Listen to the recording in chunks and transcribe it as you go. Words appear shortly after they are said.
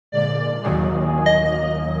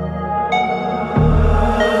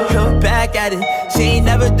work at it. She ain't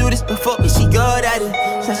never do this before, but she good at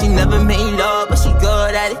it. Said she never made love, but she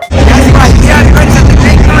good at it. That's why she got it right to the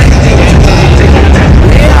neck.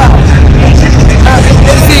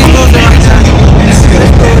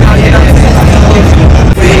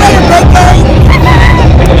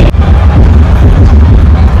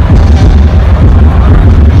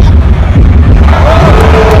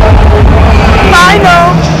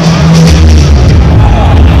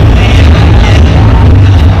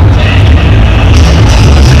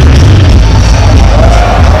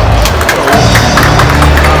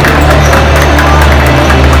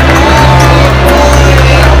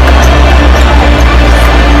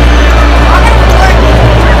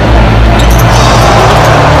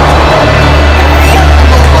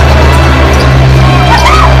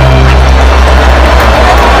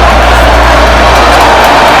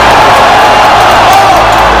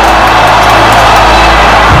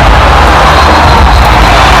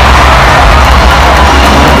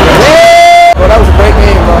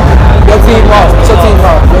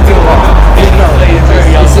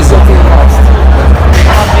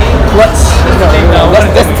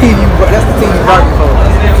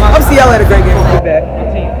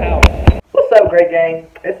 What's up, great gang?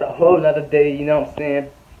 It's a whole nother day, you know what I'm saying?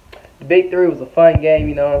 The Big Three was a fun game,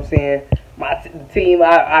 you know what I'm saying? The team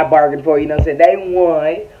I bargained for, you know what I'm saying? They won, you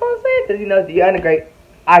know what I'm saying? Because, you know, the undergrade,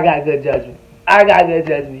 I got good judgment,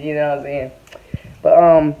 you know what I'm saying? But,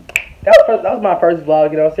 that was my first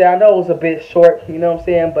vlog, you know what I'm saying? I know it was a bit short, you know what I'm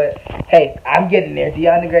saying? But, hey, I'm getting there, the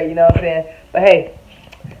undergrade, you know what I'm saying? But, hey,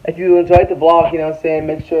 if you enjoyed the vlog, you know what I'm saying,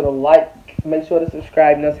 make sure to like, make sure to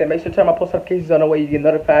subscribe, you know what I'm saying? Make sure to turn my post notifications on the way you get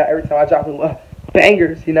notified every time I drop some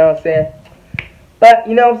bangers, you know what I'm saying? But,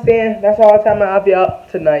 you know what I'm saying? That's all the time I'll be out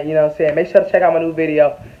tonight, you know what I'm saying? Make sure to check out my new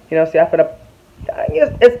video, you know what I'm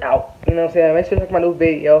saying? It's out, you know what I'm saying? Make sure to check my new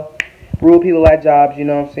video, Rude People at Jobs, you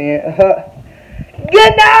know what I'm saying?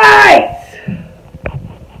 Good night!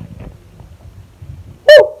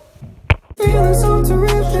 Woo! Feeling so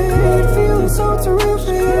terrific, feeling so terrific.